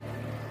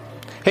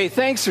Hey,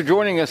 thanks for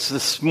joining us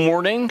this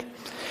morning.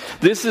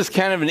 This is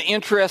kind of an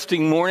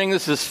interesting morning.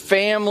 This is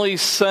Family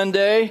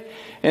Sunday.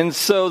 And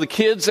so the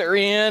kids are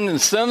in,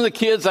 and some of the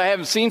kids I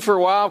haven't seen for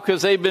a while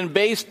because they've been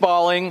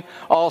baseballing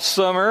all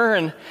summer,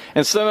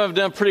 and some have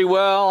done pretty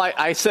well.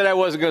 I said I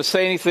wasn't going to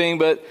say anything,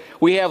 but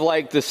we have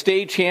like the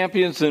state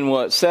champions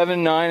in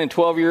 7, 9, and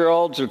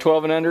 12-year-olds, or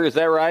 12 and under. Is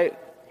that right?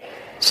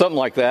 Something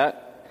like that.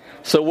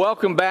 So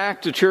welcome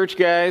back to church,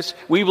 guys.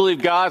 We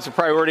believe God's a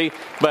priority,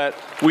 but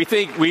we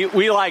think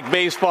we like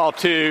baseball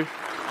too.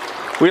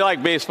 We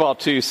like baseball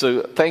too,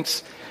 so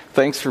thanks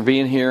for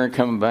being here and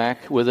coming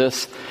back with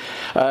us.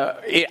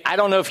 I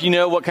don't know if you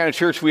know what kind of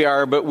church we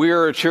are, but we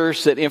are a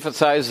church that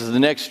emphasizes the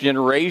next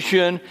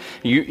generation.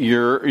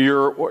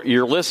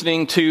 You're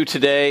listening to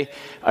today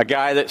a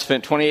guy that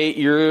spent 28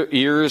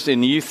 years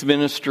in youth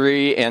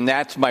ministry, and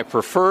that's my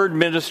preferred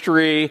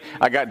ministry.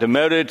 I got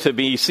demoted to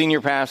be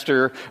senior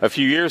pastor a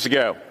few years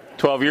ago,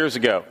 12 years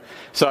ago.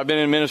 So I've been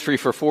in ministry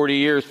for 40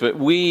 years, but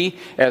we,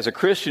 as a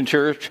Christian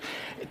church,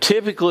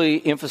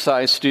 typically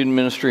emphasize student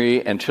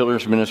ministry and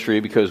children's ministry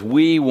because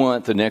we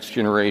want the next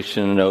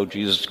generation to know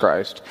Jesus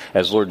Christ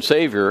as Lord and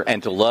Savior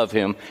and to love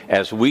Him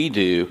as we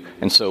do.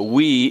 And so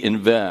we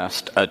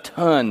invest a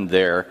ton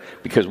there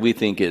because we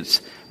think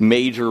it's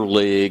Major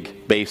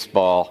League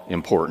Baseball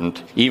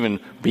important, even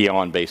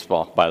beyond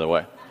baseball, by the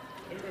way.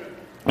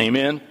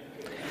 Amen.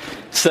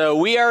 So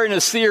we are in a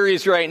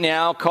series right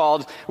now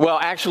called,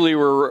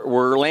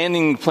 we're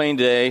landing the plane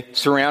today,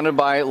 Surrounded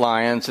by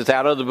Lions. It's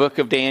out of the book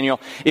of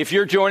Daniel. If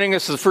you're joining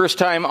us the first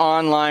time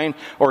online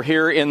or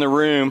here in the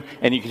room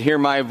and you can hear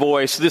my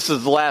voice, this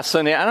is the last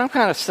Sunday, and I'm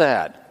kind of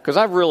sad because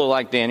I really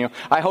like Daniel.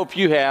 I hope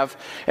you have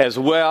as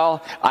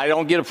well. I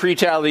don't get to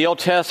preach out of the Old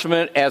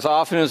Testament as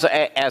often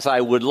as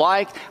I would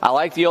like. I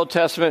like the Old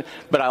Testament,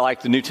 but I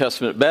like the New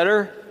Testament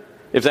better,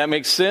 if that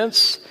makes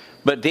sense.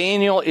 But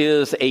Daniel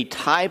is a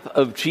type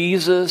of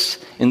Jesus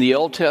in the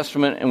Old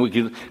Testament, and we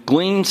can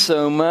glean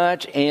so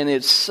much, and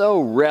it's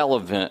so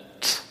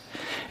relevant.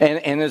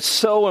 And it's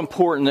so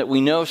important that we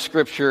know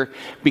Scripture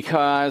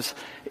because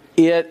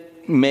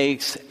it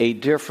makes a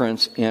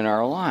difference in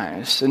our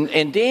lives.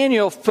 And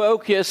Daniel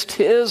focused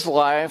his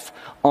life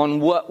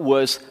on what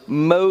was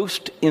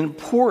most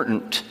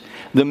important.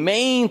 The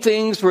main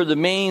things were the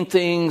main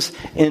things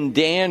in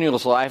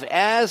Daniel's life,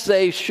 as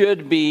they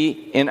should be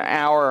in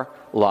our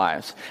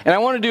lives. And I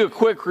want to do a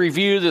quick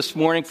review this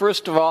morning.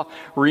 First of all,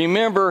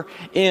 remember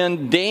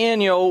in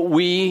Daniel,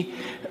 we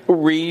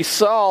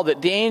saw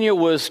that Daniel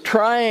was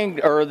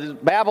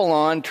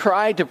Babylon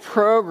tried to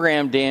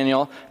program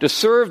Daniel to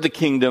serve the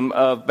kingdom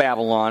of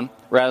Babylon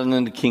rather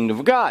than the kingdom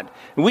of God.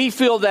 We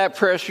feel that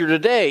pressure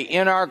today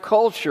in our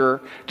culture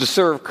to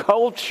serve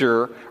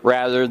culture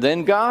rather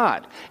than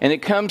God. And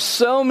it comes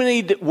so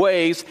many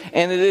ways,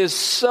 and it is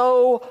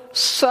so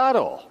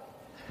subtle.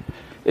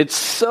 It's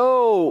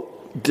so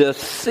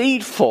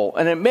deceitful,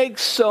 and it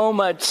makes so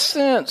much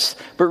sense.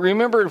 But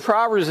remember in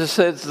Proverbs it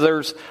says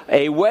there's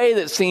a way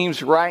that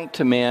seems right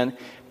to man,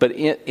 but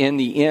in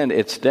the end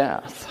it's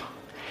death.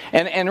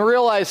 And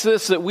realize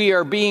this, that we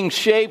are being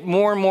shaped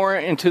more and more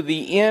into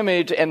the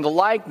image and the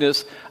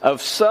likeness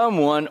of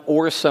someone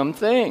or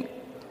something.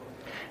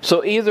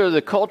 So either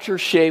the culture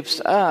shapes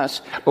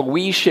us, or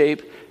we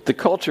shape the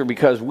culture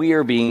because we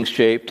are being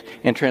shaped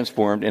and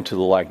transformed into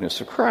the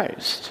likeness of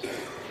Christ.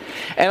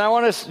 And I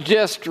want to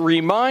just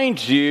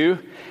remind you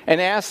and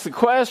ask the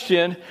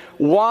question,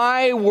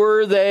 why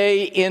were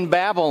they in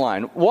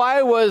Babylon?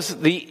 Why was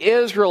the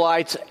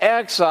Israelites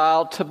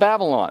exiled to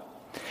Babylon?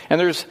 And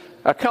there's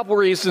a couple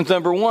reasons.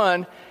 Number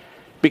one,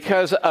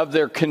 because of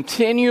their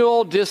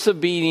continual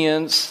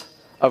disobedience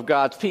of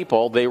God's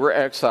people, they were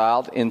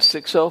exiled in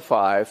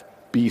 605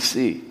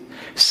 BC.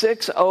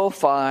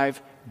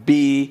 605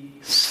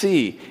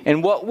 BC.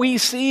 And what we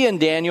see in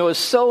Daniel is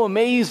so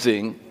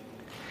amazing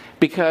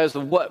because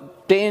of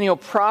what Daniel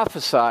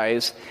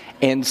prophesies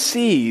and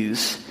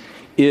sees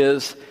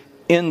is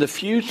in the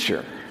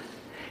future.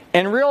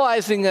 And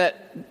realizing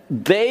that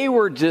they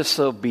were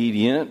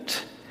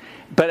disobedient,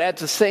 but at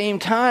the same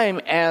time,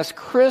 as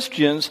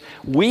Christians,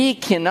 we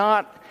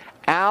cannot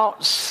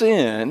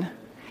out-sin.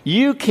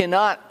 You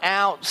cannot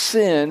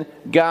out-sin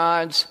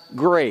God's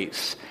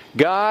grace.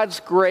 God's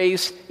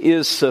grace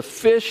is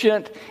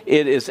sufficient.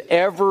 It is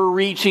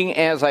ever-reaching,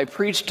 as I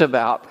preached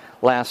about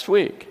last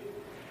week.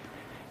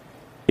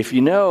 If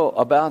you know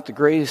about the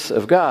grace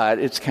of God,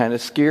 it's kind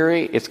of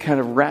scary, it's kind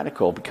of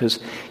radical, because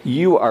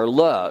you are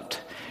loved.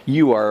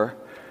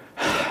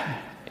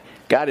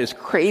 God is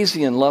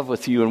crazy in love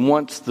with you and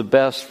wants the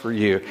best for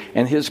you,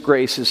 and His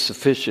grace is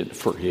sufficient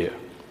for you.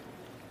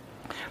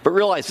 But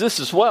realize this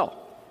as well,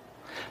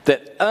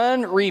 that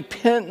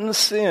unrepentant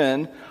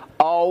sin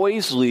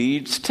always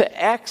leads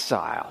to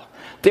exile.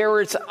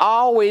 There is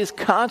always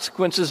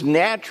consequences,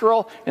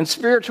 natural and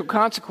spiritual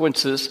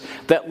consequences,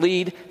 that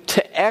lead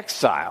to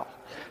exile.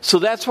 So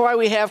that's why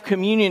we have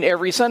communion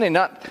every Sunday,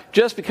 not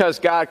just because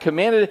God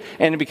commanded it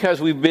and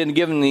because we've been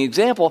given the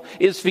example.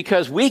 It's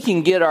because we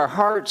can get our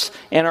hearts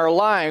and our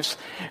lives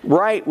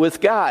right with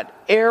God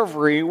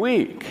every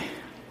week.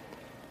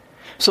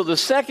 So the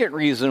second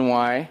reason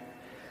why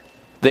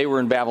they were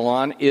in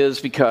Babylon is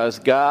because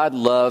God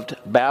loved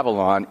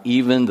Babylon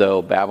even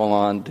though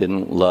Babylon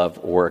didn't love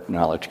or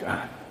acknowledge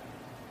God.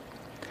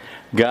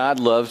 God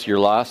loves your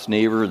lost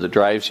neighbor that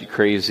drives you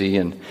crazy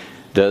and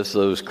does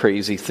those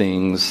crazy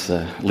things,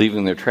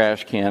 leaving their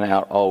trash can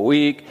out all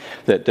week,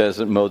 that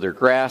doesn't mow their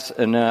grass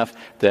enough,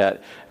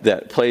 that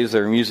plays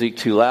their music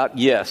too loud.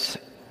 Yes,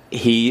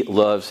 He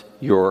loves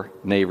your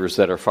neighbors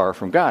that are far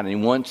from God. And He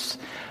wants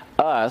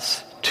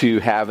us to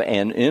have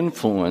an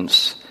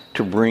influence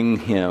to bring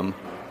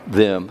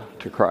them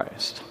to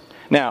Christ.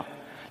 Now,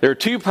 there are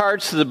two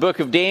parts to the book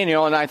of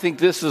Daniel, and I think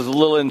this is a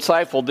little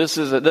insightful.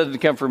 It doesn't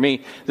come from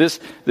me. This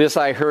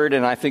I heard,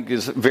 and I think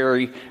is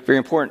very, very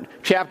important.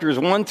 Chapters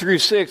 1 through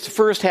 6, the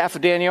first half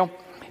of Daniel,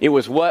 it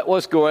was what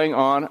was going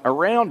on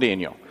around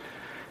Daniel.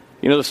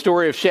 You know the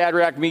story of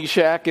Shadrach,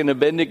 Meshach, and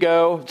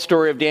Abednego, the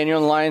story of Daniel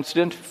and the lion's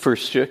den,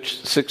 first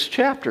six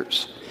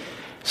chapters.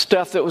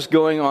 Stuff that was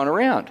going on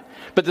around.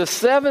 But the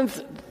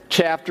 7th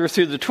chapter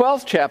through the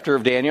 12th chapter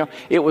of Daniel,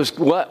 it was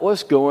what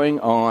was going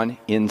on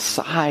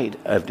inside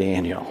of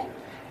Daniel.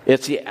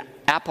 It's the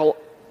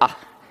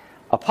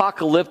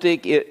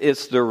apocalyptic,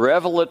 it's the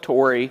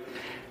revelatory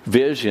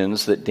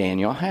visions that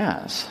Daniel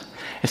has.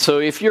 And so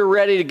if you're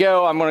ready to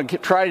go, I'm going to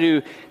try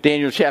to do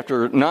Daniel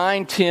chapter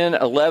 9, 10,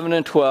 11,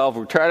 and 12.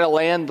 We'll try to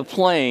land the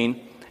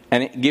plane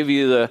and give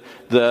you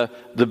the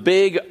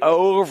big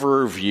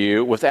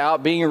overview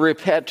without being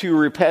too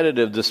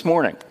repetitive this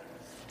morning.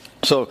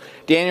 So,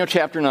 Daniel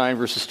chapter 9,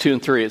 verses 2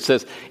 and 3, it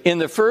says, "In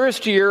the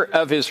first year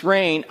of his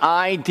reign,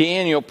 I,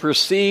 Daniel,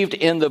 perceived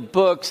in the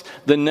books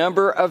the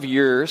number of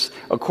years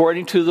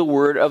according to the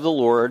word of the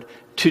Lord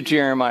to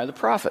Jeremiah the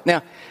prophet."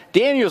 Now,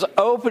 Daniel's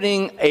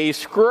opening a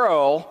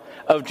scroll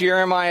of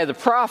Jeremiah the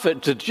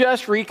prophet to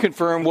just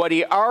reconfirm what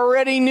he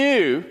already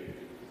knew,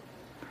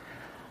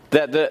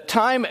 that the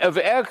time of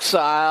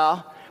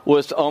exile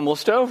was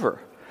almost over.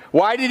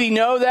 Why did he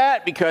know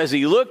that? Because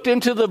he looked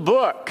into the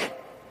book,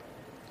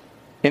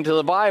 into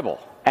the Bible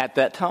at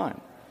that time,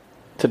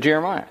 to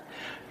Jeremiah.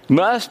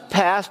 Must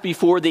pass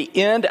before the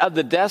end of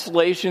the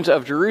desolations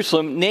of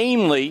Jerusalem,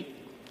 namely,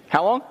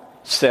 how long?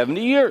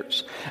 70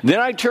 years. Then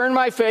I turned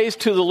my face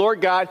to the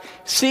Lord God,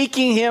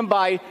 seeking Him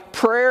by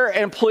prayer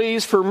and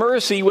pleas for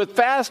mercy with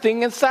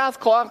fasting and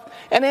sackcloth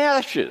and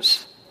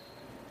ashes.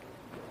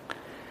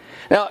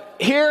 Now,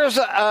 here's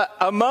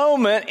a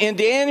moment in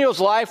Daniel's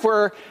life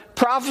where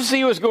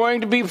prophecy was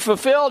going to be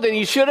fulfilled, and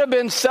he should have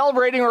been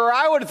celebrating, or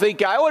I would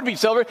think I would be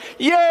celebrating.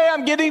 Yay,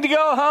 I'm getting to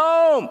go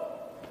home.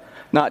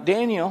 Not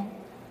Daniel.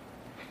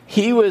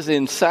 He was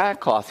in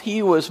sackcloth.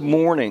 He was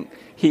mourning.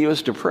 He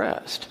was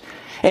depressed.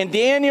 And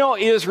Daniel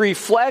is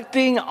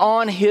reflecting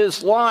on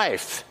his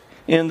life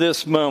in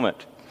this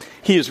moment.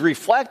 He is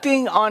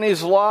reflecting on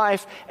his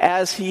life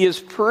as he is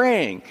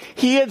praying.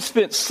 He had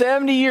spent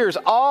 70 years,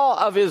 all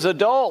of his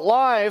adult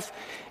life,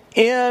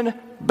 in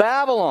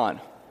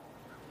Babylon.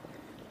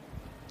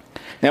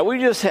 Now, we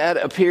just had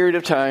a period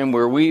of time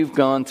where we've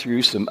gone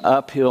through some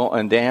uphill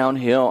and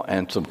downhill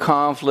and some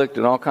conflict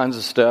and all kinds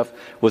of stuff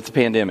with the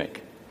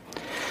pandemic.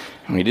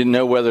 We didn't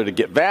know whether to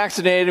get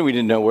vaccinated. We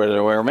didn't know whether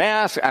to wear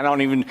masks.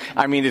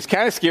 It's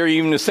kind of scary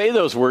even to say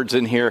those words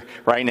in here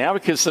right now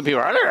because some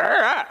people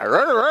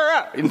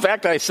are, in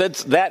fact, I said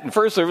that in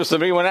first service.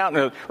 Somebody went out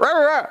and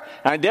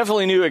I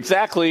definitely knew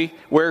exactly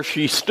where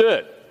she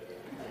stood.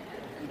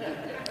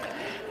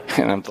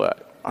 And I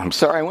thought, I'm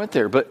sorry I went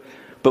there, but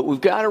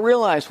we've got to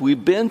realize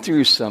we've been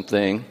through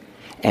something,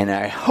 and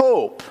I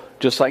hope,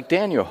 just like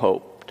Daniel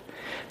hoped,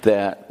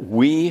 that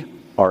we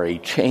are a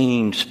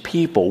changed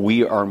people.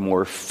 We are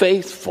more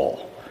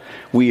faithful.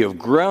 We have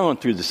grown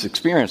through this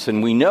experience,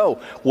 and we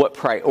know what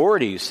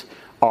priorities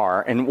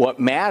are and what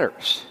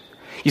matters.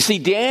 You see,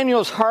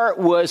 Daniel's heart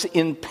was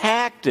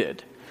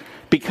impacted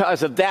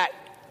because of that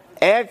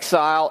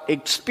exile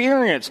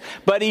experience,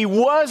 but he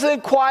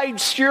wasn't quite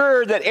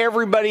sure that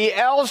everybody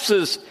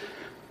else's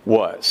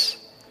was.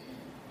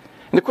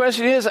 And the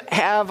question is,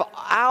 have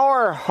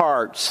our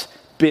hearts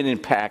been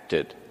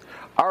impacted?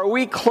 Are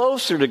we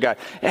closer to God?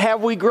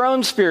 Have we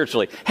grown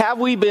spiritually? Have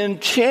we been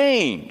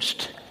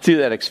changed through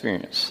that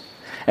experience?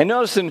 And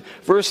notice in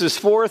verses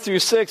 4 through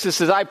 6, it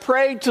says, I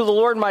prayed to the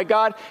Lord my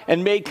God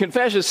and made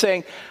confession,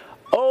 saying,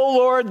 O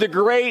Lord, the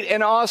great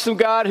and awesome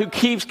God who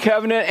keeps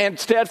covenant and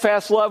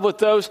steadfast love with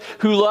those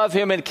who love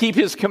Him and keep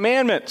His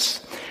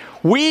commandments.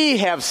 We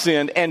have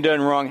sinned and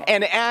done wrong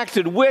and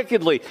acted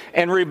wickedly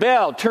and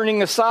rebelled,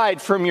 turning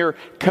aside from your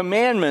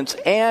commandments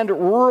and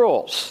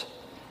rules.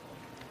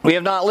 We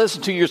have not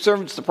listened to your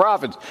servants, the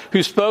prophets,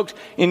 who spoke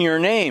in your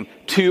name,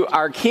 to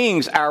our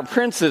kings, our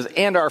princes,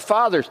 and our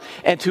fathers,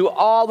 and to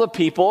all the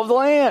people of the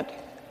land.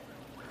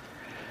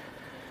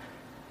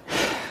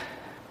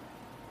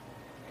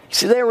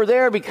 See, they were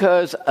there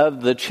because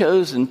of the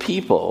chosen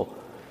people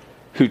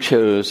who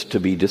chose to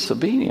be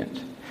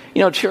disobedient.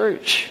 You know,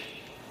 church,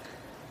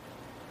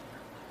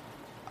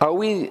 are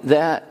we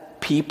that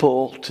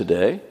people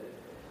today?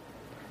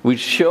 We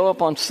show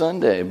up on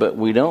Sunday, but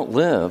we don't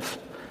live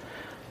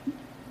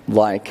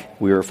like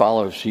we were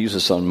followers of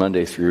Jesus on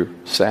Monday through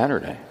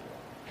Saturday.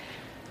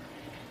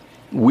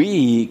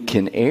 we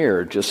can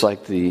err just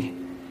like the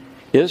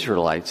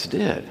Israelites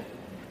did.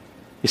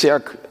 You see,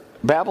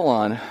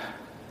 Babylon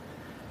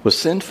was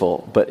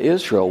sinful, but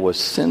Israel was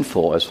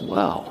sinful as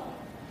well.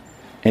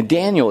 And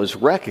Daniel is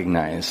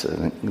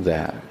recognizing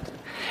that.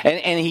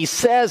 And he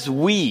says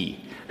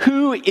we.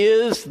 Who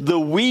is the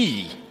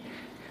we?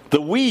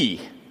 The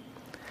we.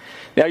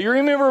 Now, you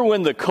remember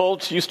when the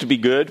cults used to be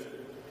good?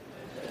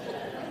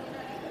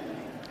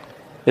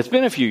 It's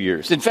been a few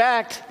years. In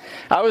fact,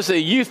 I was a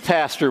youth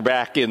pastor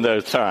back in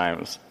those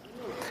times.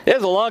 It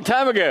was a long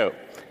time ago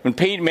when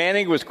Peyton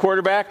Manning was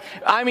quarterback.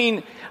 I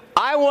mean,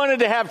 I wanted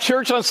to have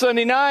church on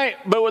Sunday night,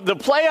 but the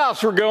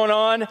playoffs were going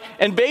on,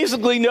 and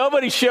basically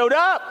nobody showed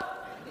up.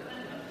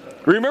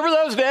 Remember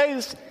those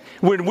days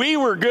when we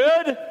were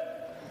good?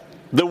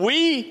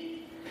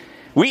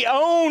 We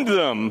owned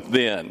them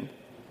then.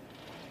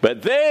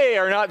 But they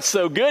are not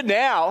so good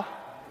now.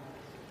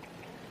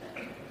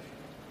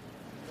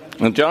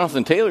 And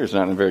Jonathan Taylor's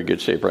not in very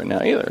good shape right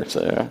now either.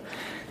 So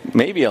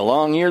maybe a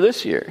long year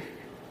this year.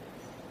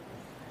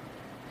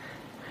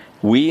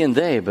 We and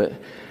they, but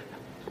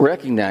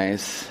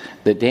recognize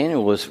that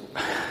Daniel was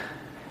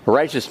a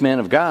righteous man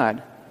of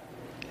God,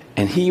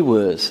 and he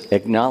was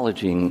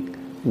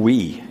acknowledging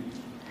we.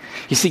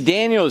 You see,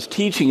 Daniel is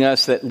teaching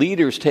us that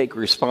leaders take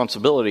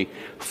responsibility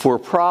for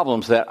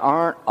problems that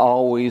aren't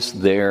always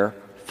their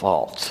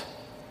fault.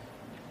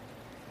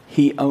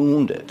 He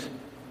owned it.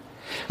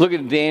 Look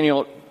at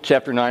Daniel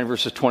chapter 9,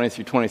 verses 20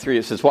 through 23.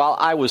 It says, while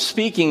I was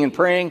speaking and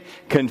praying,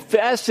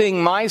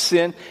 confessing my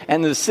sin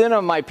and the sin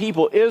of my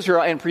people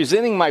Israel, and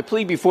presenting my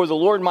plea before the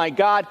Lord my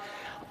God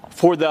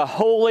for the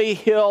holy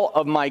hill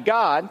of my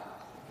God,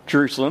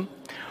 Jerusalem,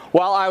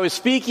 while I was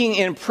speaking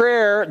in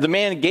prayer, the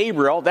man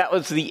Gabriel, that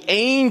was the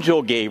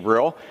angel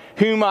Gabriel,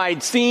 whom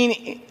I'd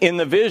seen in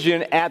the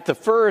vision at the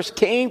first,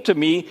 came to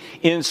me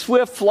in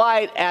swift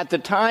flight at the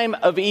time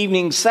of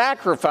evening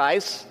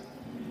sacrifice.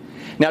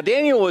 Now,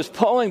 Daniel was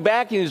pulling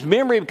back in his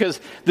memory because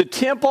the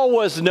temple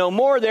was no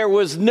more. There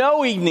was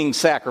no evening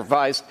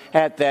sacrifice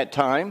at that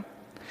time.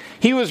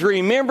 He was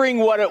remembering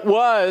what it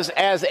was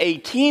as a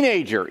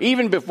teenager.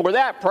 Even before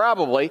that,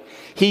 probably.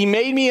 He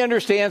made me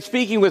understand,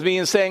 speaking with me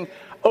and saying,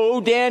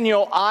 "O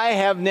Daniel, I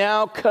have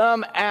now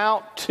come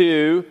out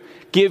to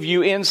give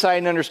you insight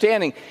and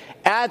understanding.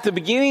 At the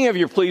beginning of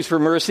your pleas for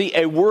mercy,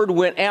 a word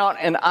went out,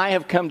 and I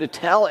have come to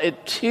tell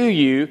it to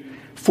you,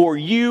 for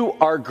you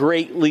are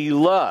greatly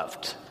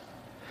loved.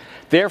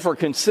 Therefore,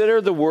 consider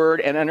the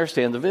word and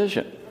understand the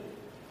vision."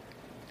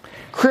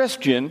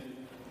 Christian,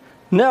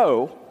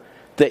 know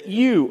that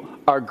you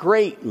are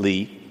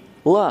greatly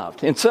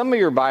loved. In some of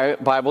your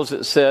Bibles,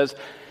 it says,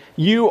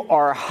 Daniel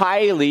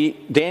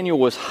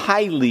was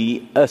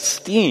highly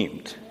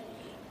esteemed.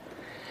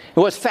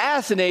 And what's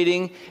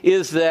fascinating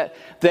is that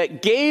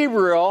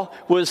Gabriel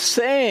was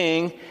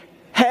saying,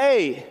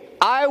 hey,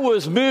 I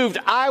was moved,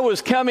 I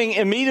was coming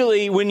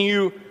immediately when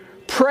you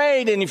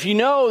prayed, and if you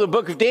know the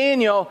book of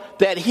Daniel,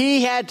 that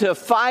he had to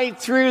fight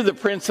through the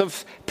prince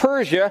of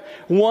Persia,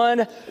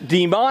 one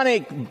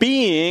demonic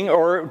being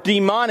or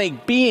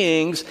demonic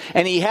beings,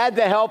 and he had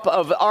the help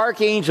of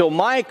Archangel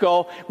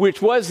Michael,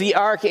 which was the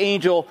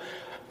archangel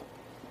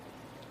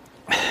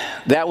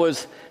that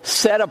was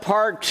set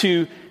apart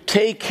to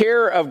take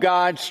care of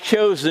God's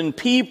chosen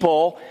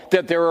people,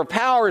 that there were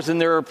powers and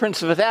there were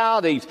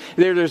principalities,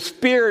 there was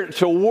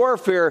spiritual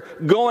warfare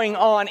going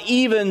on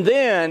even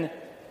then.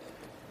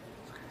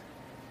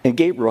 And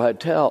Gabriel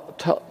had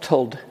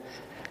told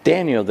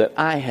Daniel that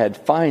I had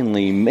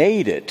finally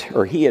made it,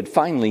 or he had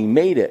finally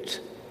made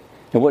it.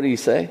 And what did he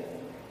say?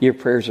 Your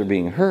prayers are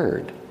being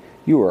heard.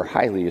 You are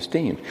highly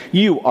esteemed.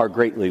 You are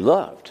greatly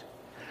loved.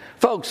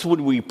 Folks,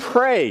 when we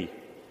pray,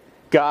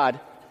 God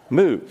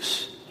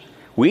moves.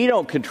 We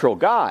don't control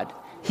God.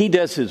 He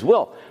does His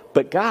will.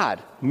 But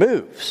God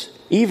moves,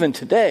 even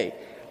today,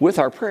 with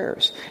our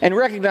prayers. And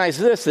recognize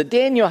this, that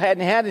Daniel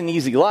hadn't had an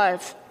easy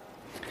life.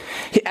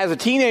 As a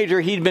teenager,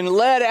 he'd been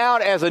led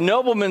out as a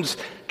nobleman's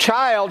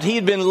child.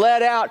 He'd been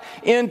led out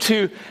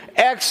into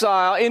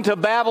exile, into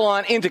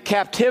Babylon, into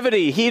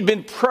captivity. He'd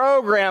been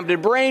programmed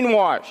and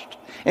brainwashed.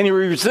 And he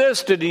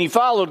resisted and he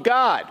followed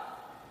God.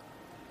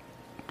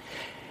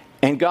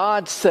 And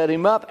God set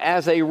him up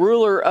as a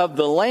ruler of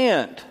the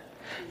land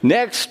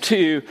next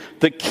to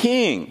the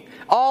king.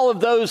 All of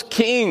those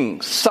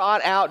kings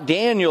sought out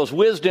Daniel's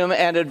wisdom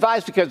and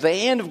advice because the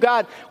hand of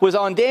God was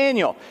on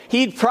Daniel.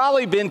 He'd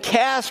probably been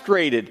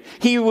castrated.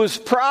 He was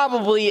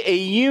probably a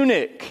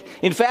eunuch.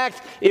 In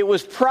fact, it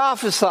was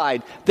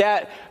prophesied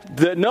that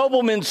the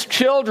nobleman's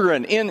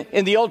children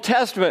in the Old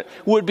Testament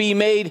would be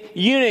made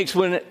eunuchs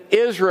when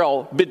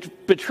Israel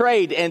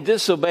betrayed and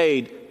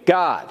disobeyed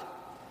God.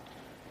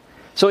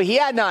 So he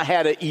had not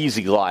had an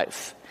easy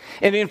life.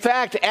 And in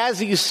fact, as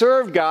he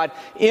served God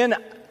in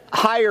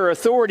higher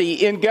authority,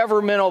 in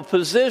governmental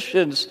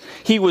positions,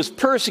 he was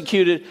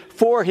persecuted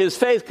for his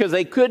faith because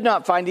they could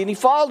not find any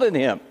fault in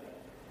him.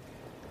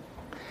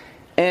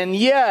 And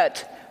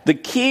yet, the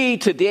key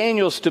to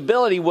Daniel's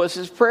stability was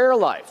his prayer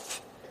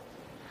life.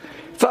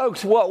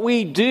 Folks, what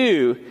we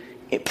do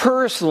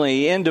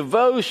personally, in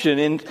devotion,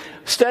 in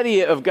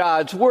study of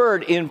God's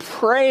Word, in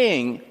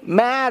praying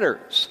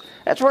matters.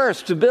 That's where our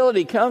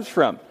stability comes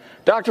from.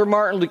 Dr.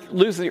 Martin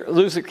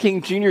Luther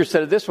King Jr.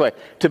 said it this way: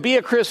 to be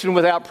a Christian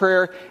without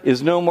prayer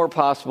is no more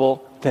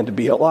possible than to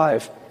be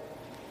alive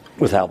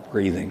without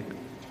breathing.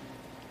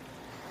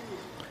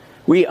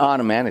 We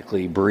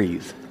automatically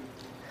breathe.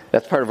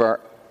 That's part of our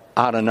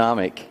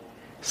autonomic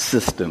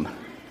system.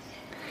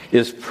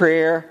 Is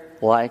prayer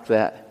like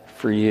that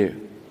for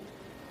you?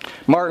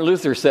 Martin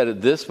Luther said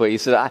it this way. He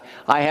said,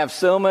 I have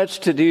so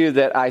much to do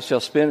that I shall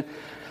spend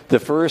the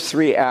first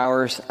 3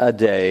 hours a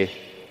day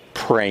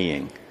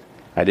praying.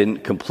 I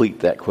didn't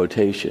complete that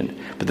quotation,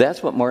 but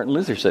that's what Martin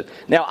Luther said.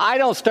 Now, I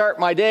don't start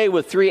my day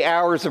with 3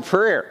 hours of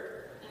prayer.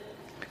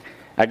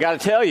 I got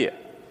to tell you,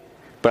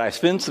 but I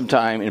spend some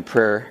time in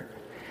prayer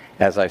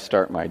as I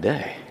start my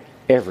day,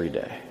 every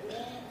day.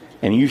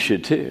 And you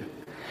should too.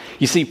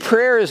 You see,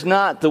 prayer is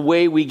not the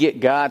way we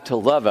get God to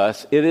love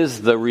us. It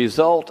is the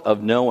result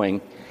of knowing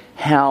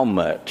how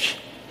much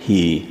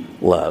He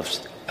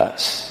loves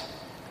us.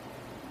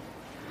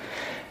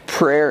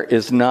 Prayer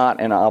is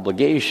not an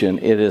obligation.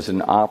 It is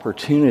an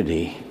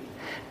opportunity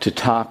to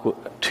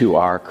talk to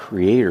our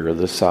Creator,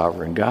 the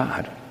sovereign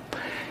God,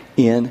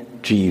 in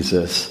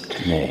Jesus'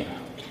 name.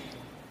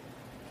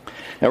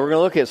 Now we're going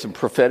to look at some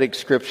prophetic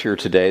scripture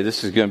today.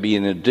 This is going to be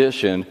in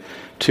addition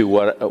to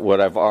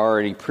what I've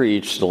already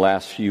preached the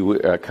last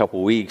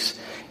couple weeks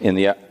in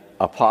the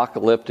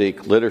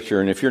apocalyptic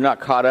literature. And if you're not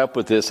caught up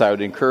with this, I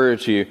would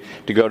encourage you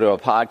to go to a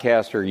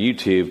podcast or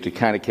YouTube to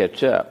kind of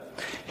catch up.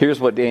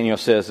 Here's what Daniel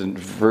says in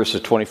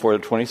verses 24 to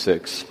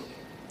 26.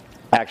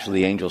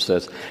 Actually, the angel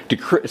says,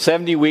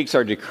 70 weeks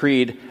are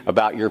decreed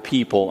about your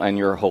people and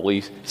your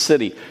holy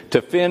city,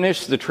 to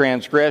finish the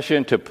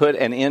transgression, to put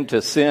an end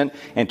to sin,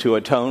 and to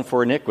atone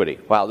for iniquity.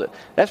 Wow,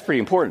 that's pretty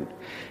important.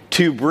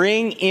 To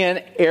bring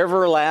in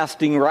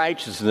everlasting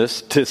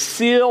righteousness, to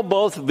seal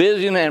both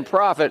vision and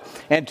prophet,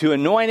 and to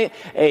anoint it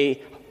a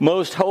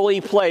most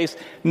holy place.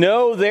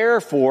 Know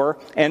therefore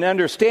and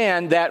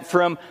understand that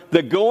from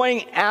the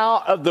going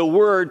out of the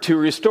word to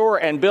restore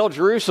and build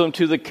Jerusalem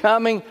to the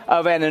coming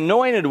of an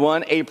anointed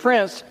one, a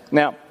prince.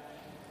 Now,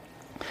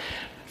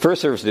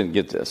 first service didn't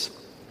get this.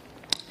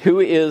 Who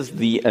is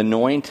the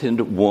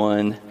anointed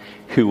one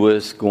who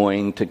was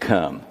going to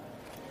come?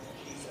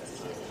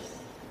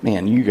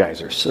 Man, you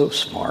guys are so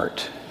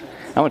smart.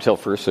 I'm going to tell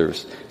first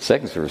service.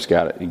 Second service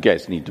got it. You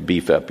guys need to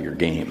beef up your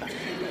game.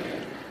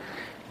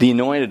 The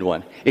anointed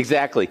one.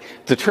 Exactly.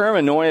 The term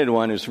anointed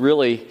one is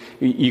really,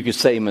 you could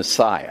say,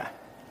 Messiah.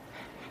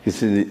 You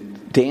see,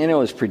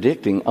 Daniel is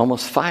predicting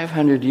almost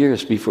 500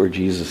 years before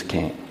Jesus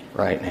came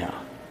right now.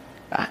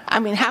 I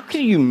mean, how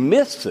can you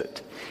miss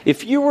it?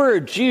 If you were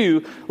a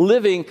Jew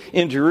living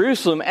in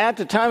Jerusalem at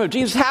the time of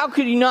Jesus, how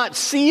could you not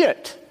see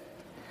it?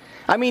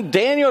 I mean,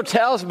 Daniel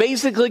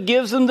basically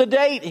gives them the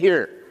date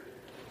here.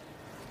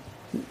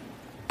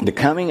 The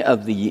coming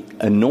of the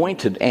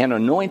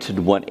anointed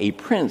one, a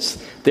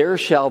prince. There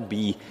shall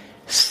be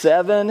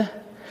 7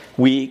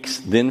 weeks,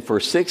 then for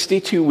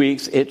 62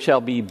 weeks it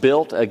shall be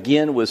built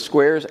again with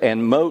squares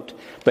and moat,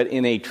 but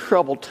in a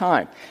troubled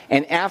time.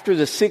 And after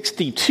the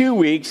 62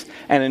 weeks,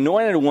 an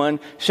anointed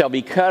one shall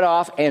be cut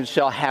off and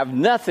shall have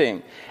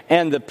nothing.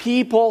 And the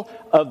people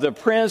of the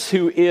prince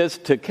who is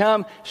to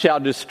come shall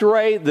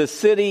destroy the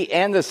city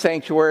and the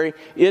sanctuary.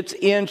 Its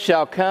end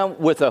shall come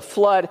with a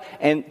flood,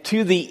 and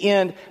to the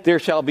end there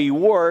shall be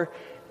war.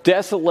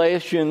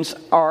 Desolations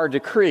are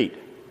decreed.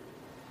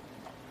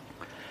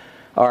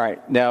 All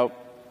right, now,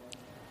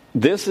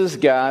 this is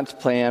God's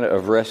plan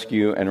of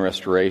rescue and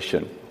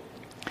restoration.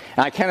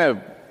 I kind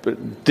of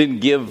didn't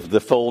give the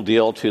full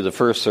deal to the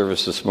first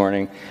service this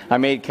morning. I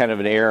made kind of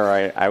an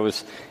error. I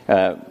was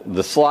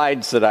the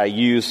slides that I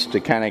used to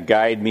kind of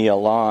guide me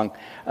along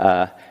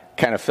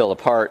kind of fell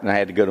apart, and I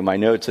had to go to my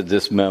notes at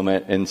this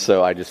moment, and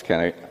so I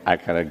kind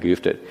of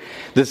goofed it.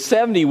 The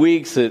 70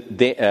 weeks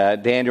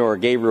that Daniel or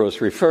Gabriel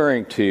is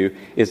referring to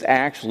is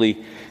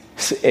actually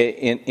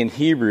in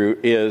Hebrew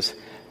is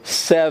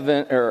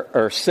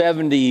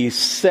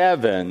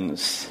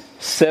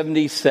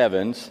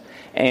 77s,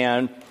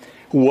 and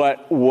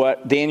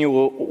what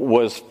Daniel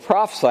was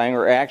prophesying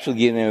or actually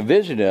getting a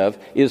vision of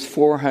is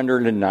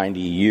 490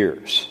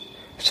 years.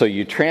 So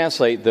you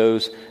translate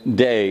those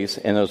days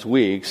and those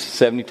weeks,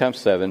 70 times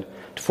 7,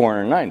 to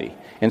 490.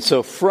 And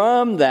so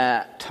from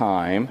that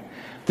time,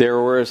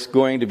 there was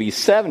going to be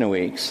 7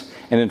 weeks.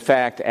 And in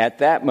fact, at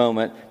that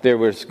moment, there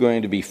was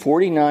going to be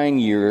 49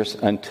 years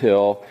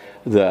until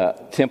the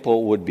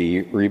temple would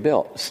be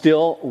rebuilt.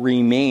 Still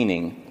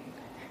remaining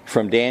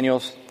from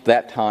Daniel's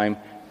that time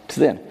to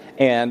then.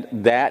 And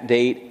that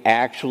date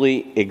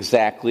actually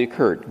exactly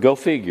occurred. Go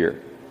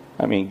figure.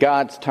 I mean,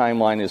 God's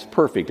timeline is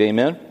perfect.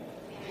 Amen?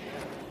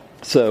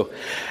 So,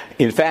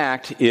 In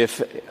fact,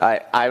 if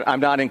I'm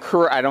not going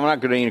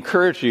to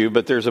encourage you,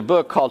 but there's a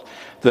book called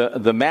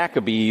the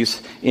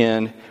Maccabees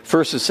in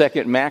First and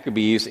Second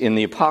Maccabees in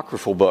the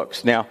apocryphal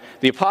books. Now,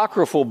 the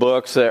apocryphal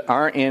books that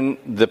aren't in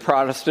the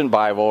Protestant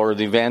Bible or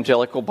the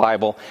Evangelical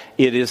Bible,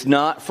 it is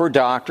not for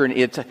doctrine.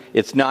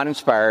 It's not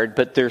inspired,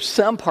 but there's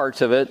some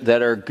parts of it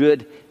that are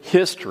good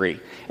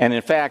history, and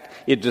in fact,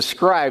 it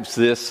describes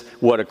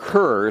what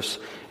occurs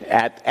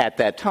at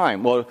that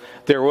time. Well,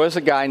 there was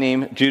a guy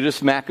named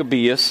Judas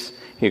Maccabeus.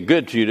 A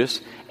good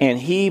Judas, and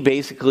he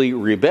basically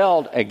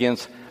rebelled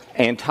against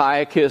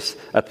Antiochus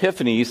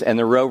Epiphanes and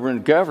the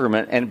Roman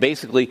government and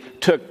basically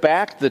took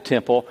back the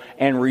temple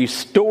and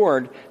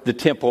restored the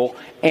temple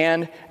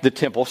and the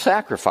temple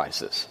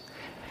sacrifices.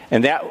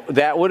 And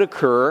that would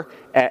occur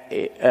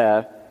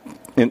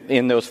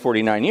in those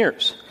 49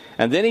 years.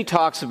 And then he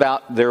talks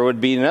about there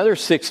would be another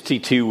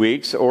 62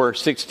 weeks, or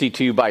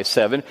 62 by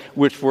 7,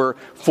 which were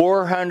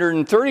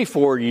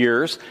 434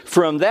 years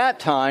from that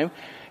time.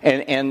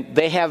 And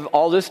they have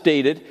all this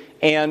dated,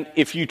 and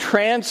if you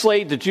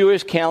translate the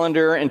Jewish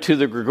calendar into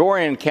the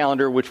Gregorian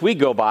calendar, which we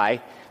go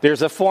by,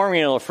 there's a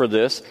formula for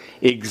this.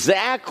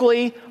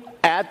 Exactly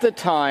at the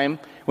time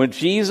when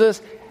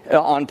Jesus,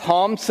 on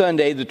Palm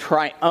Sunday, the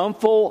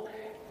triumphal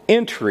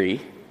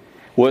entry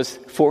was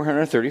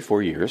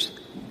 434 years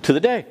to the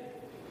day.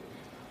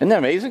 Isn't that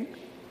amazing?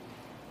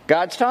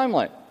 God's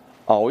timeline,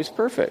 always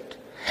perfect.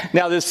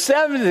 Now, the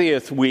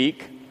 70th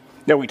week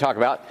that we talk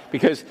about,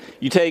 because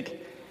you take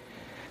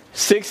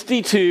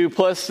 62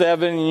 plus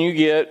 7, and you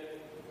get...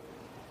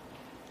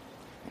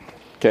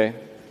 Okay,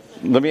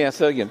 let me ask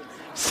that again.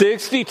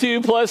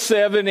 62 plus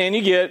 7, and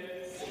you get...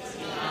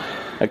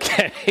 69.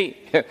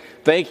 Okay,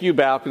 thank you,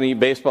 balcony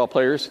baseball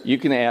players. You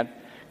can add.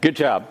 Good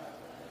job.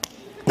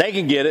 They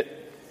can get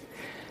it.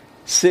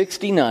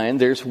 69,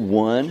 there's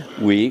 1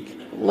 week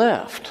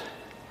left.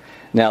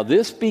 Now,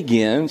 this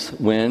begins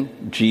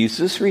when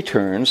Jesus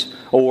returns,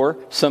 or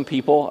some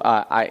people,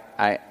 I've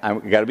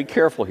got to be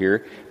careful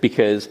here,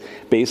 because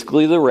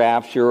basically the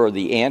rapture or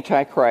the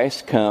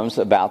Antichrist comes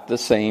about the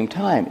same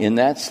time, in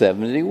that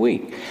 70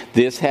 week.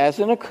 This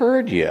hasn't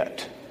occurred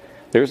yet.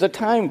 There's a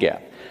time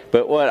gap.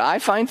 But what I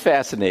find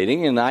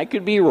fascinating, and I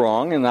could be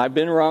wrong, and I've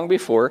been wrong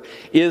before,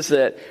 is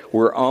that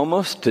we're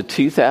almost to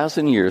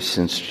 2,000 years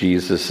since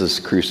Jesus'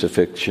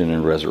 crucifixion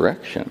and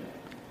resurrection.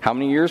 How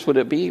many years would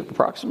it be,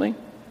 approximately?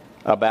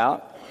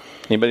 About,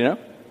 anybody know?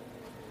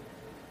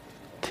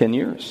 10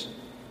 years.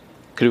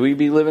 Could we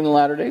be living in the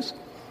latter days?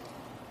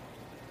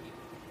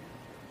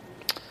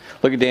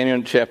 Look at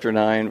Daniel chapter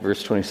 9,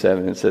 verse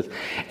 27. It says,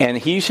 "And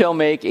he shall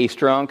make a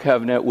strong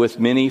covenant with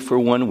many for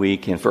 1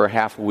 week, and for a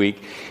half a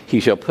week he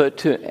shall put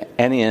to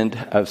an end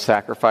of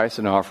sacrifice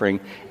and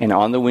offering, and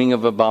on the wing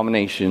of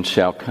abomination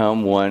shall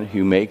come one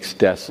who makes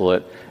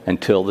desolate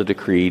until the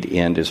decreed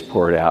end is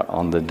poured out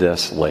on the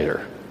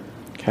desolator."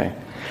 Okay.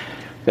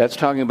 That's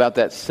talking about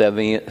that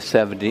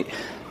 70th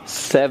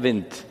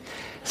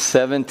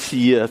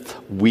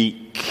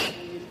week.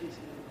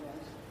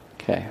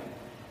 Okay.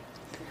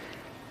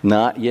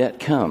 Not yet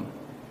come,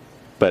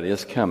 but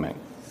is coming.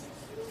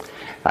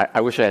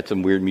 I wish I had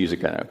some weird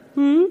music on it.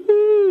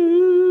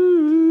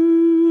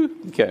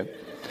 Okay.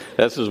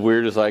 That's as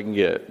weird as I can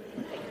get.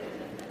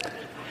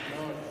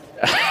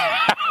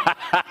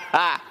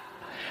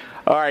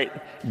 All right.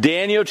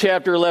 Daniel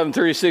chapter 11,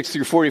 36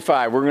 through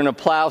 45. We're going to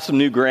plow some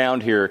new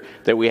ground here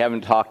that we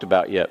haven't talked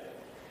about yet.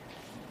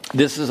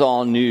 This is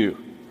all new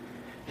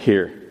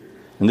here.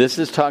 And this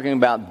is talking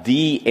about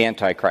the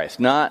Antichrist.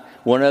 Not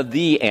one of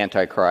the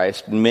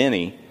Antichrist,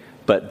 many,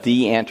 but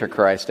the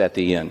Antichrist at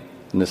the end,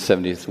 in the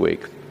 70th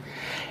week.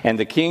 "And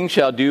the king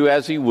shall do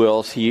as he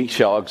wills. He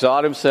shall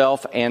exalt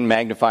himself and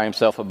magnify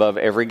himself above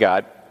every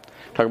god."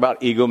 Talk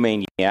about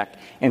egomaniac.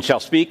 "And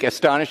shall speak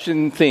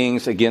astonishing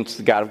things against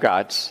the God of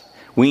gods."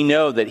 We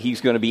know that he's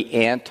going to be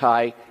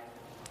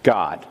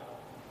anti-God,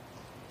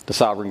 the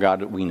sovereign God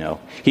that we know.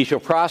 "He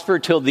shall prosper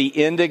till the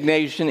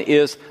indignation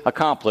is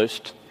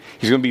accomplished."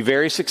 He's going to be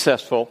very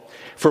successful.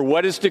 "For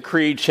what is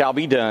decreed shall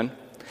be done.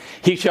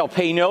 He shall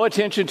pay no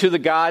attention to the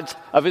gods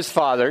of his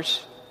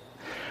fathers,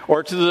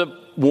 or to the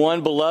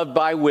one beloved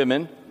by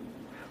women.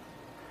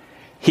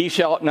 He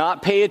shall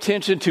not pay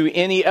attention to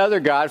any other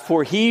god,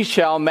 for he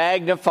shall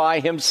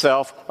magnify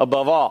himself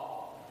above all.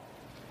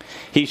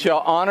 He shall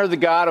honor the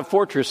God of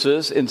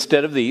fortresses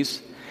instead of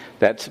these."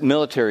 That's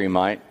military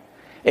might.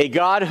 "A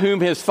God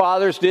whom his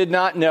fathers did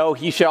not know,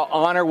 he shall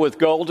honor with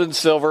gold and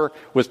silver,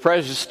 with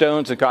precious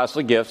stones and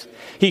costly gifts.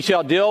 He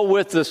shall deal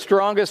with the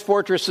strongest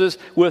fortresses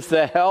with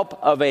the help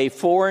of a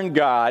foreign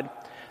god.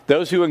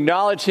 Those who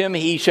acknowledge him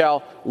he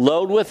shall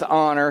load with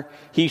honor.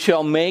 He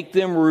shall make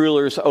them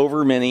rulers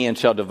over many, and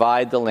shall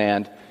divide the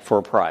land for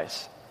a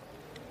price."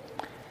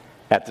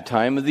 At the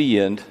time of the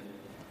end,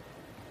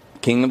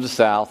 king of the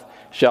south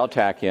shall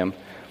attack him,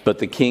 but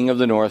the king of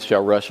the north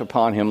shall rush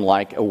upon him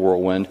like a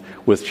whirlwind,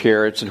 with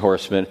chariots and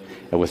horsemen,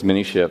 and with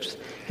many ships.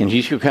 And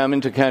he shall come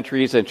into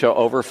countries, and shall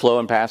overflow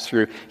and pass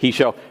through. He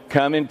shall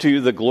come into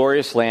the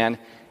glorious land,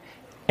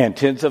 and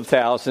tens of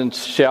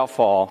thousands shall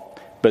fall.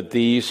 but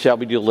these shall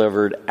be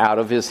delivered out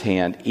of his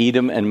hand,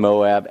 Edom and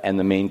Moab and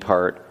the main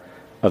part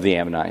of the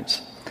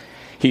Ammonites.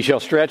 He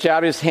shall stretch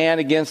out his hand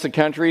against the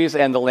countries,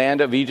 and the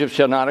land of Egypt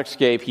shall not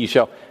escape. He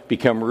shall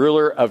become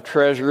ruler of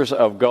treasures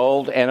of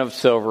gold and of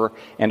silver,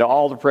 and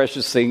all the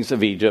precious things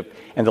of Egypt.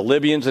 And the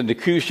Libyans and the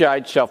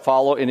Cushites shall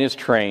follow in his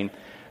train.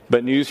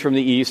 But news from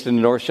the east and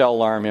the north shall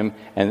alarm him,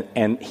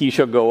 and he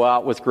shall go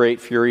out with great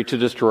fury to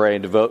destroy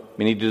and devote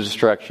many to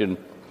destruction.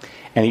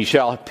 And he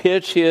shall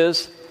pitch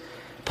his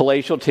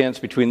palatial tents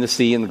between the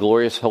sea and the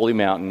glorious holy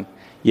mountain,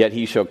 yet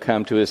he shall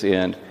come to his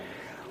end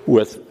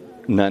with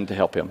none to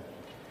help him.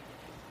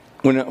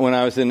 When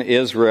I was in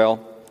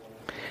Israel,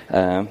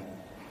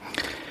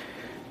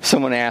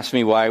 someone asked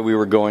me why we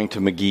were going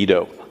to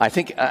Megiddo. I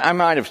think I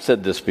might have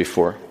said this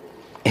before,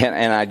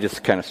 and I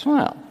just kind of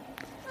smiled.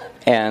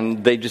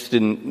 And they just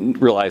didn't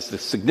realize the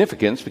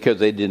significance because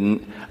they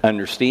didn't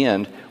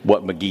understand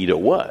what Megiddo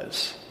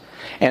was.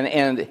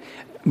 And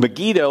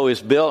Megiddo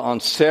is built on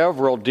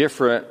several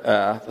different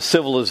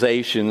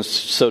civilizations,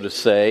 so to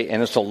say,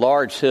 and it's a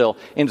large hill,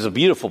 and it's a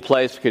beautiful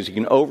place because you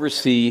can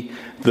oversee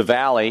the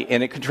valley,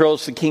 and it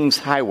controls the King's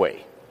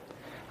Highway.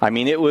 I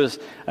mean, it was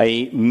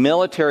a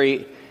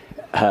military,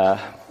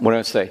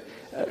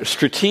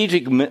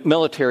 strategic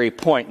military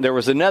point. There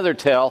was another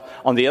tell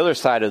on the other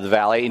side of the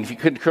valley, and if you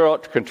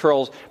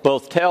control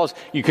both tells,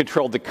 you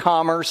controlled the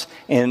commerce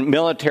and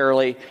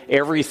militarily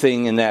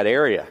everything in that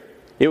area.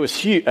 It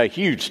was a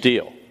huge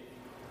deal.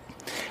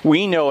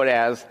 We know it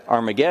as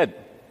Armageddon.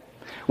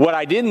 What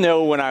I didn't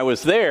know when I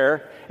was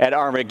there at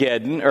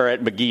Armageddon, or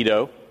at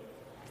Megiddo,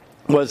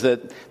 was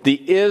that the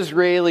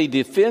Israeli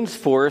Defense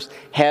Force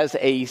has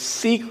a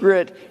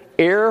secret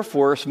Air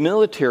Force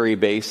military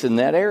base in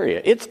that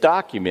area. It's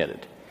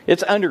documented.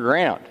 It's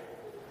underground.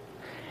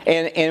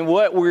 And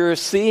what we're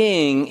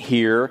seeing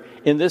here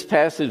in this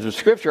passage of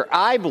Scripture,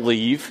 I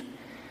believe,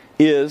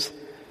 is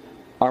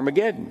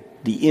Armageddon,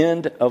 the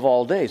end of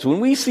all days.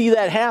 When we see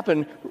that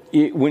happen,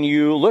 when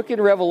you look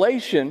in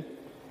Revelation,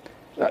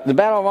 the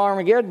Battle of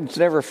Armageddon's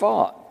never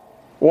fought.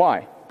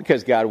 Why?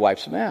 Because God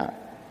wipes them out.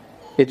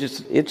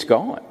 It's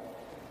gone.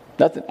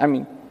 Nothing. I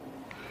mean,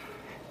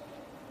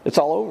 it's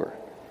all over.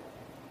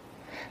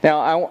 Now,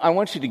 I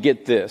want you to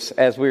get this.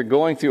 As we're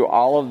going through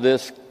all of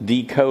this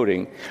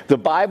decoding, the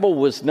Bible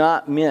was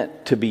not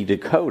meant to be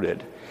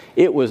decoded.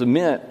 It was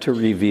meant to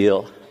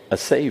reveal a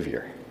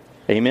Savior.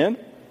 Amen?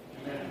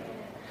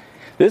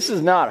 This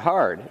is not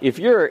hard. If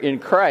you're in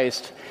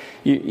Christ,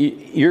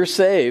 you're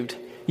saved.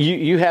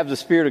 You have the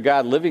Spirit of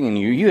God living in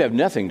you. You have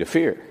nothing to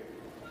fear.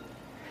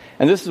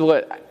 And this is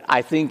what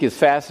I think is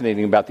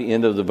fascinating about the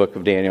end of the book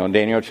of Daniel. In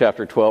Daniel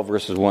chapter 12,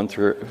 verses 1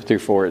 through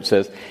 4, it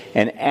says,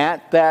 "And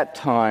at that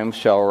time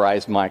shall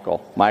arise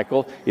Michael."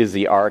 Michael is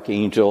the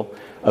archangel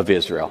of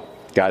Israel,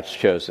 God's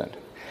chosen.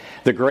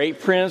 "The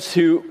great prince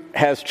who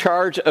has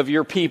charge of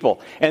your people.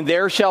 And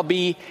there shall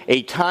be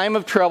a time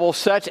of trouble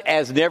such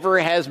as never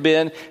has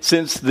been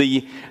since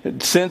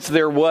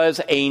there was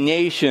a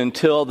nation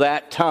till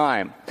that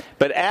time.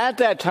 But at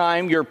that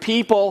time your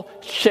people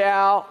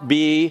shall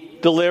be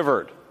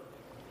delivered.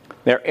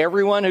 There,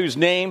 everyone whose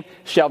name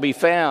shall be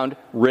found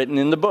written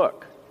in the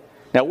book."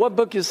 Now, what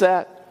book is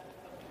that?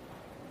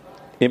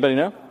 Anybody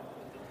know?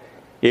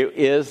 It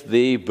is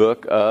the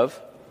book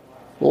of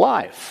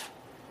life.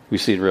 We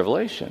see in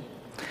Revelation.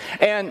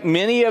 "And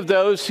many of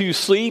those who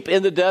sleep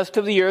in the dust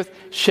of the earth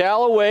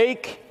shall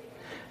awake,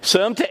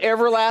 some to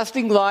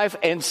everlasting life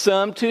and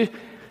some to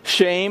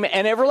shame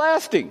and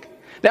everlasting."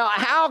 Now,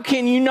 how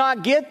can you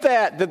not get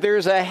that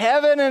there's a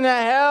heaven and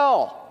a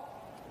hell?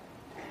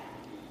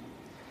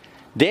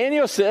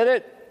 Daniel said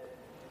it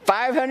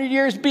 500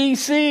 years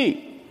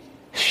BC,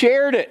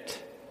 shared it.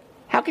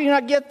 How can you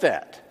not get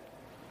that?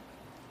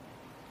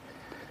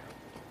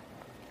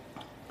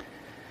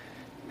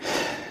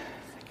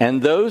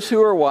 "And those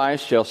who are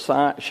wise shall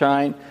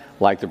shine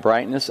like the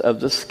brightness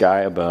of the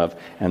sky above,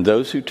 and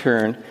those who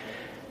turn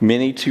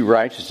many to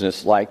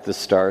righteousness like the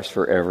stars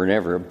forever and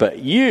ever. But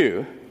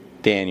you,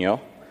 Daniel,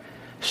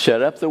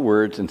 shut up the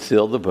words and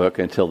seal the book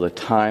until the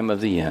time of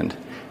the end.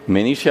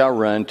 Many shall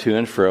run to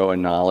and fro,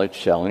 and knowledge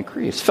shall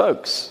increase."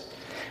 Folks,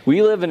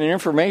 we live in an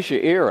information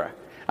era.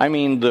 I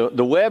mean,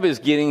 the web is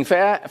getting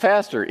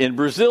faster. In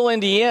Brazil,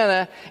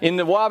 Indiana, in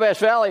the Wabash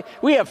Valley,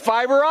 we have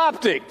fiber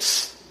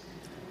optics.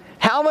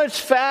 How much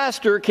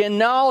faster can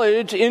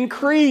knowledge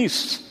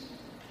increase?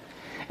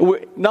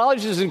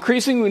 Knowledge is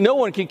increasing. No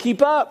one can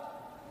keep up.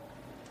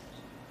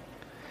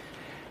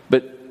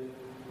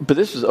 But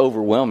this is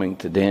overwhelming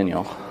to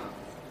Daniel.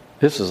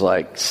 This is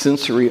like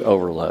sensory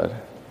overload.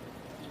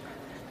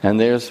 And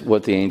there's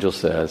what the angel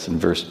says in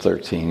verse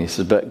 13. He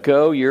says, "But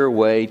go your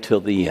way till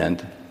the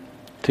end,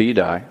 till you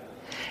die,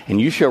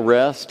 and you shall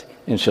rest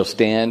and shall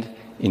stand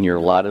in your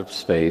allotted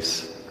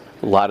place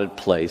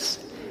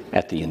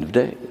at the end of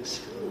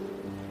days."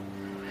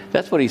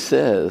 That's what he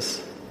says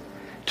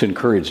to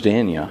encourage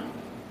Daniel.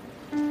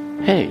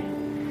 Hey,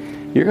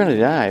 you're going to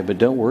die, but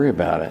don't worry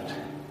about it.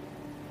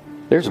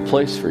 There's a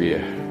place for you.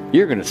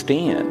 You're going to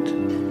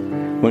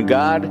stand.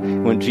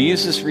 When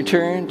Jesus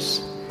returns,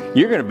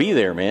 you're going to be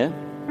there, man.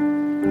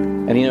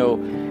 And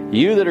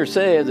You that are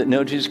saved, that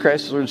know Jesus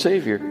Christ as Lord and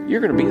Savior, you're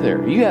going to be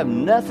there. You have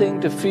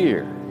nothing to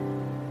fear.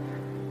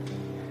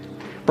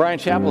 Brian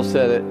Chappell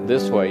said it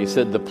this way. He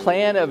said, the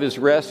plan of his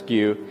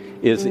rescue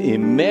is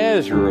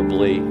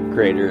immeasurably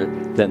greater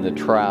than the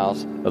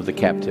trials of the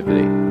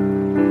captivity.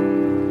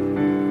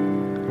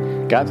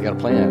 God's got a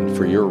plan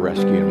for your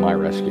rescue and my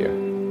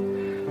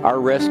rescue.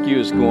 Our rescue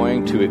is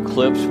going to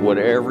eclipse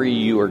whatever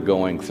you are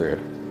going through.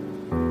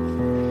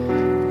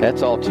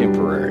 That's all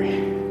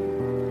temporary.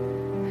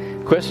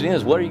 The question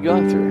is, what are you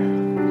going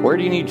through? Where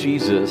do you need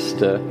Jesus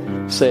to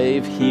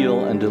save,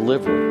 heal, and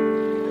deliver?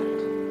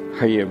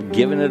 Are you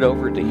giving it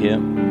over to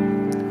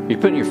Him? Are you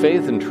putting your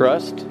faith and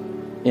trust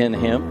in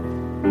Him?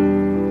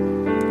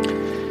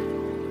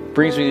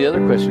 Brings me to the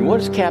other question. What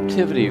is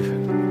captivity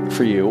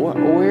for you?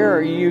 Where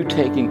are you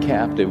taken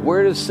captive?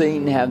 Where does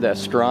Satan have that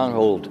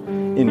stronghold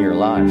in your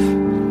life?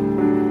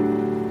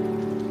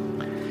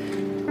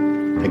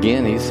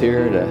 Again, he's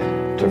here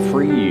to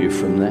free you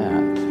from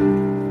that.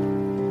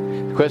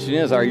 The question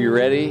is, are you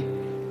ready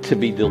to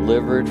be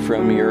delivered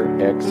from your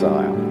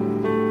exile?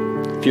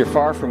 If you're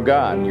far from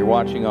God and you're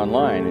watching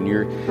online and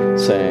you're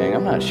saying,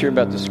 I'm not sure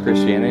about this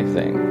Christianity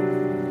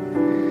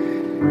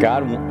thing,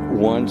 God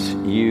wants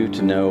you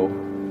to know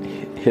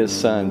His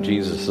Son,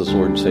 Jesus, as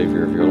Lord and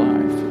Savior of your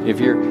life. If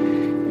you're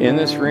in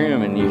this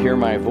room and you hear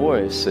my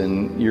voice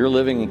and you're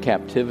living in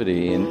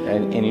captivity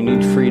and you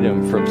need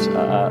freedom from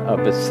a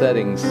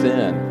besetting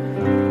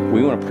sin,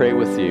 we want to pray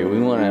with you.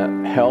 We want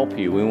to help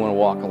you. We want to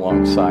walk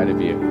alongside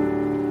of you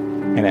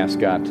and ask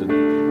God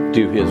to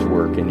do His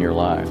work in your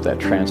life, that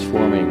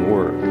transforming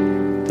work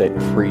that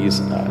frees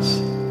us.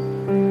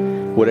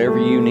 Whatever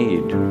you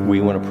need,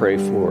 we want to pray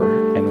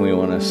for, and we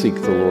want to seek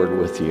the Lord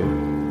with you.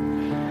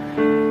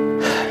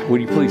 Would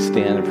you please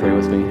stand and pray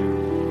with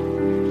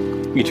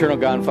me? Eternal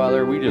God and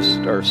Father, we just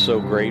are so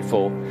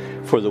grateful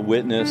for the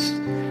witness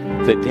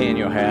that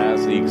Daniel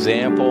has, the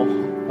example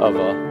of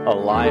a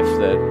life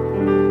that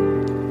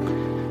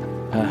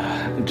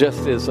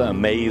just is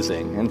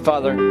amazing. And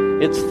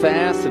Father, it's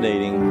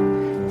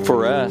fascinating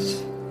for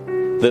us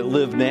that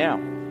live now,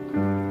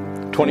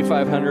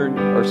 2,500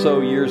 or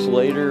so years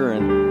later,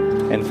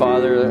 and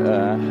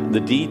Father, the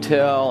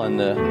detail and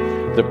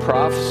the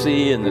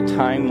prophecy and the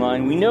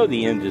timeline, we know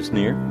the end is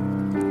near.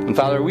 And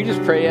Father, we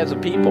just pray as a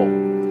people,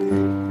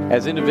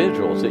 as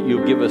individuals, that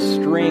you'll give us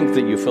strength,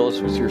 that you fill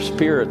us with your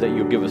Spirit, that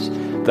you'll give us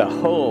the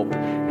hope,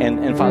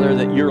 and Father,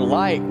 that your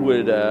light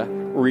would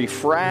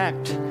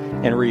refract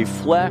and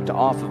reflect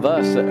off of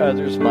us, that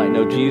others might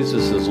know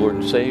Jesus as Lord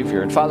and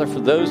Savior. And Father, for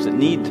those that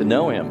need to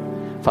know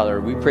Him, Father,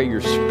 we pray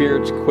your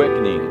Spirit's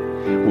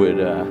quickening would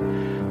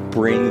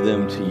bring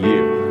them to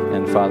you.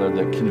 And Father,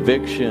 the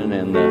conviction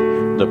and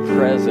the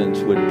presence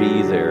would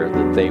be there,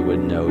 that they would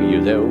know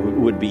you, that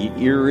would be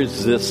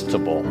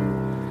irresistible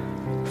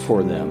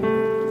for them,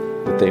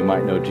 that they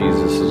might know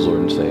Jesus as Lord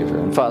and Savior.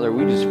 And Father,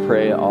 we just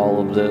pray all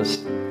of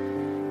this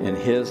in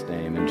His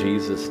name, in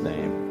Jesus'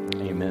 name.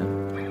 Amen.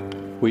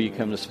 Will you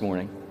come this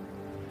morning?